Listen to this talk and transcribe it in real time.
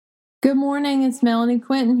Good morning, it's Melanie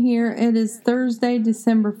Quinton here. It is Thursday,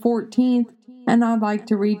 December 14th, and I'd like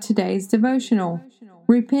to read today's devotional.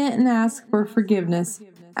 Repent and ask for forgiveness.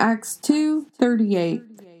 Acts 2:38.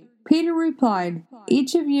 Peter replied,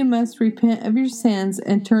 "Each of you must repent of your sins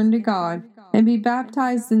and turn to God, and be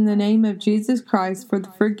baptized in the name of Jesus Christ for the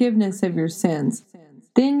forgiveness of your sins.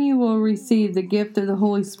 Then you will receive the gift of the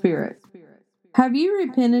Holy Spirit." Have you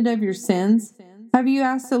repented of your sins? Have you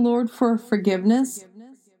asked the Lord for forgiveness?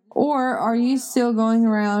 Or are you still going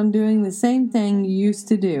around doing the same thing you used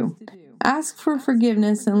to do? Ask for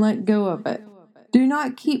forgiveness and let go of it. Do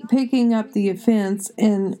not keep picking up the offense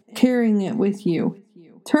and carrying it with you.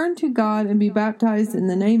 Turn to God and be baptized in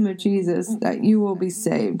the name of Jesus that you will be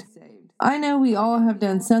saved. I know we all have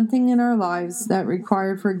done something in our lives that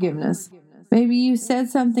required forgiveness. Maybe you said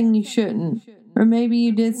something you shouldn't, or maybe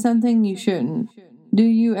you did something you shouldn't. Do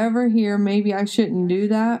you ever hear, "Maybe I shouldn't do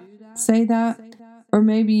that"? Say that? Or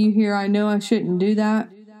maybe you hear, "I know I shouldn't do that,"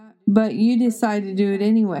 but you decide to do it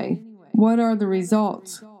anyway. What are the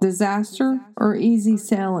results? Disaster or easy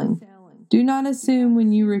sailing? Do not assume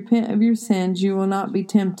when you repent of your sins you will not be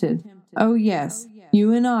tempted. Oh yes,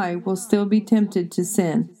 you and I will still be tempted to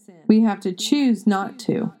sin. We have to choose not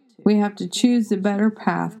to. We have to choose the better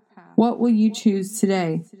path. What will you choose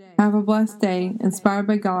today? Have a blessed day, inspired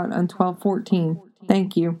by God on 12/14.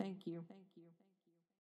 Thank you.